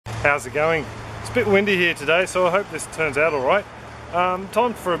How's it going? It's a bit windy here today, so I hope this turns out alright.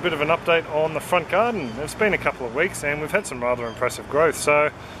 Time for a bit of an update on the front garden. It's been a couple of weeks and we've had some rather impressive growth, so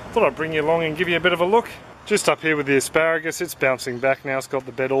I thought I'd bring you along and give you a bit of a look. Just up here with the asparagus, it's bouncing back now, it's got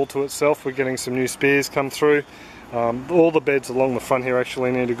the bed all to itself. We're getting some new spears come through. All the beds along the front here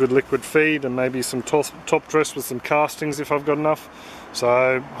actually need a good liquid feed and maybe some top dress with some castings if I've got enough.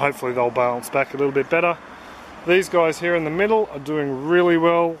 So hopefully they'll balance back a little bit better. These guys here in the middle are doing really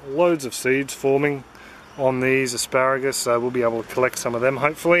well. Loads of seeds forming on these asparagus, so we'll be able to collect some of them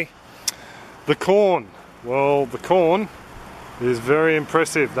hopefully. The corn, well, the corn is very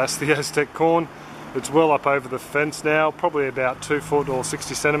impressive. That's the Aztec corn. It's well up over the fence now, probably about 2 foot or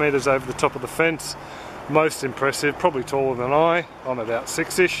 60 centimeters over the top of the fence. Most impressive, probably taller than I. I'm about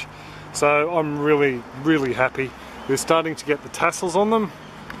 6-ish, so I'm really happy. We're starting to get the tassels on them.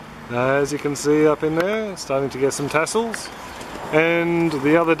 As you can see up in there, starting to get some tassels. And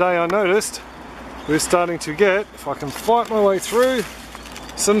the other day I noticed we're starting to get, if I can fight my way through,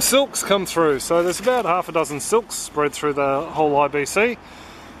 some silks come through. So there's about half a dozen silks spread through the whole IBC.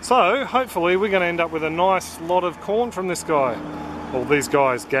 So hopefully we're going to end up with a nice lot of corn from this guy. Well, these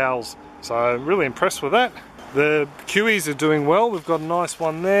guys, gals. So I'm really impressed with that. The kiwis are doing well. We've got a nice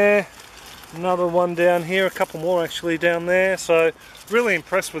one there. Another one down here, a couple more actually down there. So really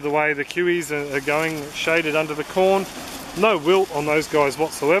impressed with the way the kiwis are going, shaded under the corn. No wilt on those guys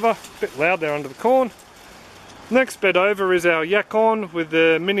whatsoever. A bit loud there under the corn. Next bed over is our yacon with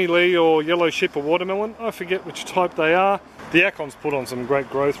the mini lee or yellow shipper watermelon. I forget which type they are. The yacon's put on some great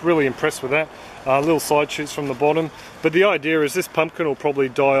growth, really impressed with that. Little side shoots from the bottom. But the idea is this pumpkin will probably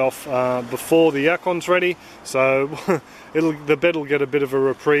die off before the yacon's ready. So the bed will get a bit of a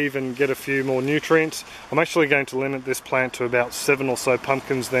reprieve and get a few more nutrients. I'm actually going to limit this plant to about 7 or so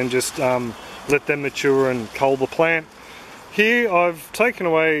pumpkins, then just let them mature and cull the plant. Here I've taken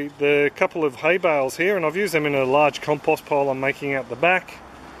away the couple of hay bales here and I've used them in a large compost pile I'm making out the back.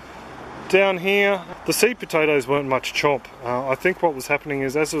 Down here, the seed potatoes weren't much chop. I think what was happening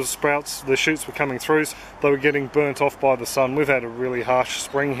is as the sprouts, the shoots were coming through, they were getting burnt off by the sun. We've had a really harsh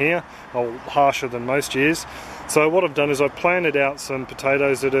spring here, well, harsher than most years. So what I've done is I've planted out some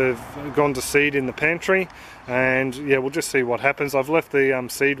potatoes that have gone to seed in the pantry, and yeah, we'll just see what happens. I've left the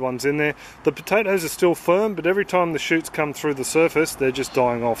seed ones in there. The potatoes are still firm, but every time the shoots come through the surface, they're just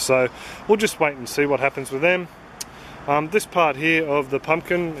dying off. So we'll just wait and see what happens with them. This part here of the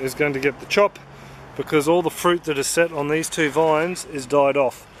pumpkin is going to get the chop because all the fruit that is set on these two vines is died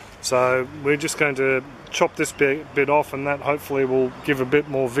off. So we're just going to chop this bit off, and that hopefully will give a bit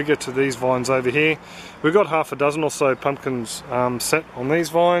more vigour to these vines over here. We've got half a dozen or so pumpkins set on these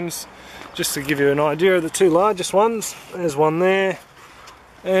vines. Just to give you an idea of the two largest ones, there's one there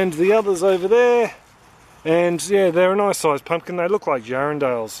and the others over there. And yeah, they're a nice sized pumpkin. They look like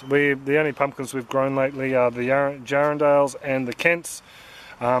Jarondales. The only pumpkins we've grown lately are the Jarondales and the Kents.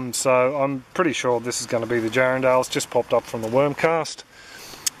 So I'm pretty sure this is going to be the Jarondales, just popped up from the worm cast.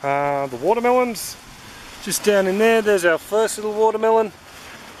 The watermelons, just down in there, there's our first little watermelon.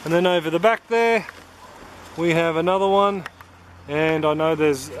 And then over the back there, we have another one. And I know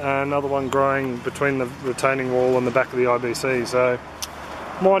there's another one growing between the retaining wall and the back of the IBC. So,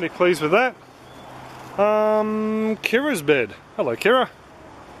 mighty pleased with that. Kira's bed. Hello Kira.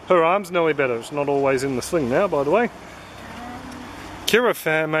 Her arm's nearly better. It's not always in the sling now, by the way.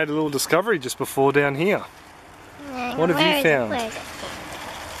 Kira made a little discovery just before down here. What have you found?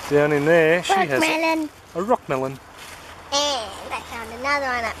 Down in there, she has a rockmelon. And I found another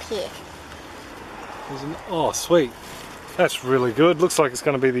one up here. Oh, sweet. That's really good. Looks like it's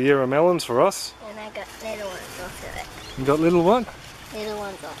going to be the year of melons for us. And I got little ones off of it. You got little what? Little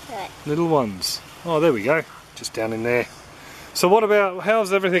ones off of it. Little ones. Oh, there we go. Just down in there. So what about,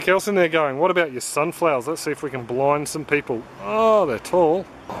 how's everything else in there going? What about your sunflowers? Let's see if we can blind some people. Oh, they're tall.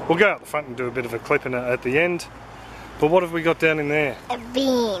 We'll go out the front and do a bit of a clip at the end. But what have we got down in there? A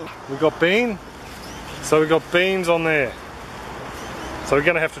bean. We got bean? So we got beans on there. So we're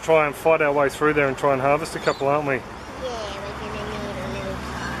going to have to try and fight our way through there and try and harvest a couple, aren't we? Yeah, we're going to need a little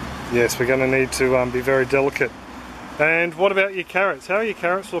car. Yes, we're going to need to be very delicate. And what about your carrots? How are your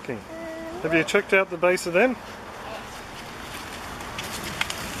carrots looking? Have you checked out the base of them?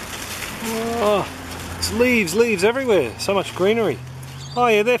 Oh, it's leaves everywhere. So much greenery. Oh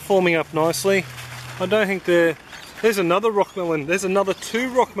yeah, they're forming up nicely. I don't think they're... There's another rockmelon. There's another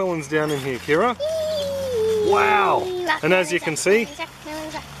 2 rockmelons down in here, Kira. Wow! And as you can see,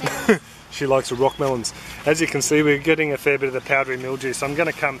 she likes the rockmelons. As you can see, we're getting a fair bit of the powdery mildew, so I'm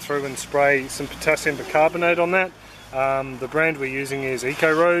going to come through and spray some potassium bicarbonate on that. The brand we're using is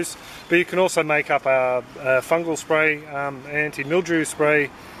Eco Rose, but you can also make up a fungal spray, anti-mildew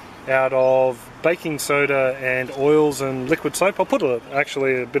spray, out of baking soda and oils and liquid soap. I'll put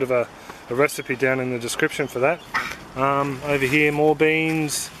actually a bit of a recipe down in the description for that. Over here, more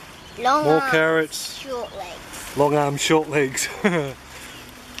beans, more carrots, short legs. long arms, short legs.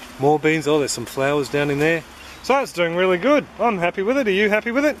 More beans. Oh, there's some flowers down in there. So it's doing really good. I'm happy with it. Are you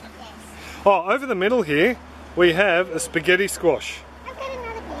happy with it? Yes. Oh, over the middle here, we have a spaghetti squash. I've got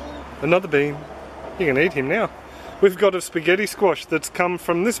another bean. Another bean. You can eat him now. We've got a spaghetti squash that's come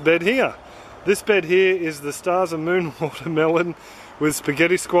from this bed here. This bed here is the Stars and Moon watermelon with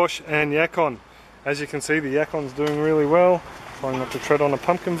spaghetti squash and yacon. As you can see, the yacon's doing really well. Trying not to tread on a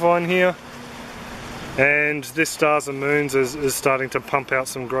pumpkin vine here. And this Stars and Moons is starting to pump out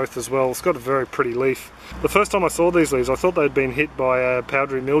some growth as well. It's got a very pretty leaf. The first time I saw these leaves, I thought they'd been hit by a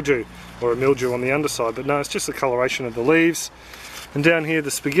powdery mildew, or a mildew on the underside, but no, it's just the coloration of the leaves. And down here, the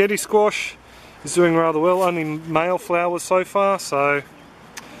spaghetti squash is doing rather well. Only male flowers so far, so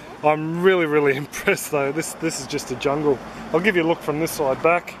I'm really impressed though. This is just a jungle. I'll give you a look from this side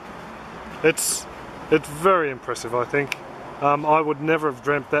back. It's very impressive, I think. I would never have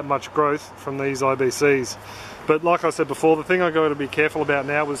dreamt that much growth from these IBCs. But like I said before, the thing I've got to be careful about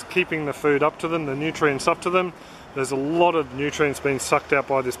now is keeping the food up to them, the nutrients up to them. There's a lot of nutrients being sucked out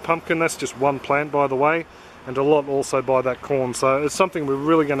by this pumpkin. That's just one plant, by the way, and a lot also by that corn. So it's something we're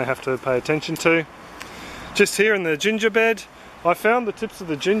really going to have to pay attention to. Just here in the ginger bed, I found the tips of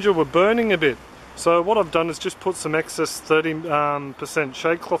the ginger were burning a bit. So what I've done is just put some excess 30%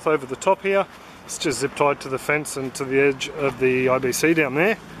 shade cloth over the top here. It's just zip tied to the fence and to the edge of the IBC down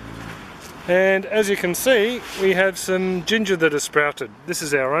there. And as you can see, we have some ginger that has sprouted. This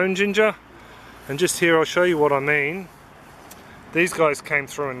is our own ginger. And just here I'll show you what I mean. These guys came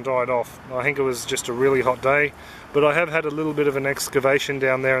through and died off. I think it was just a really hot day. But I have had a little bit of an excavation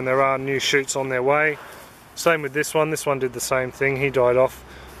down there and there are new shoots on their way. Same with this one. This one did the same thing. He died off.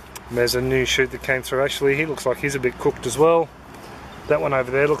 And there's a new shoot that came through. Actually, he looks like he's a bit cooked as well. That one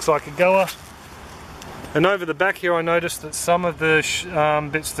over there looks like a goer. And over the back here I noticed that some of the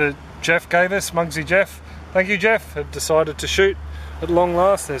bits that Jeff gave us, Mugsy Jeff, thank you Jeff, have decided to shoot at long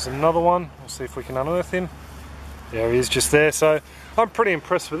last. There's another one. We'll see if we can unearth him. There he is just there. So I'm pretty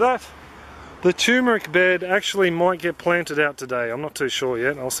impressed with that. The turmeric bed actually might get planted out today. I'm not too sure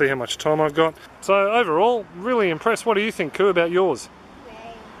yet. I'll see how much time I've got. So overall, really impressed. What do you think, Koo, about yours? Very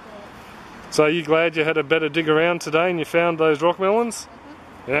good. So are you glad you had a better dig around today and you found those rock melons?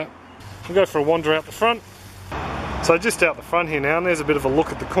 Yeah. We'll go for a wander out the front. So just out the front here now, and there's a bit of a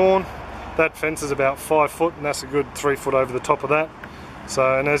look at the corn. That fence is about 5 foot and that's a good 3 foot over the top of that.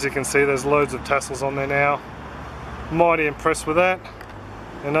 So, and as you can see, there's loads of tassels on there now. Mighty impressed with that.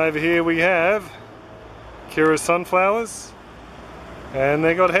 And over here we have Kira's sunflowers, and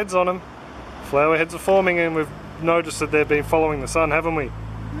they got heads on them. Flower heads are forming, and we've noticed that they've been following the sun, haven't we?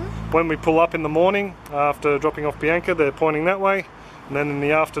 When we pull up in the morning after dropping off Bianca, they're pointing that way. And then in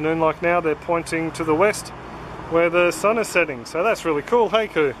the afternoon, like now, they're pointing to the west where the sun is setting. So that's really cool, hey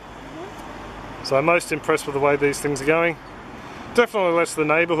Koo? So I'm most impressed with the way these things are going. Definitely lets the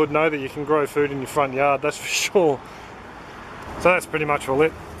neighbourhood know that you can grow food in your front yard, that's for sure. So that's pretty much all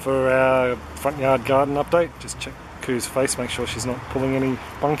it for our front yard garden update. Just check Koo's face, make sure she's not pulling any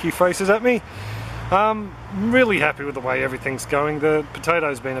bunky faces at me. Really happy with the way everything's going. The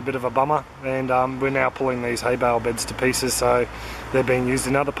potato's been a bit of a bummer, and we're now pulling these hay bale beds to pieces, so they're being used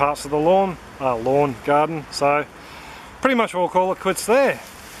in other parts of the garden. So pretty much we'll call it quits there.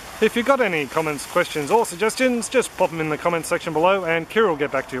 If you've got any comments, questions or suggestions, just pop them in the comments section below and Kira will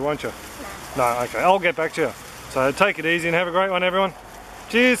get back to you, won't you? No, okay, I'll get back to you. So take it easy and have a great one, everyone.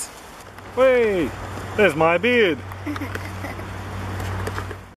 Cheers. Whee! There's my beard.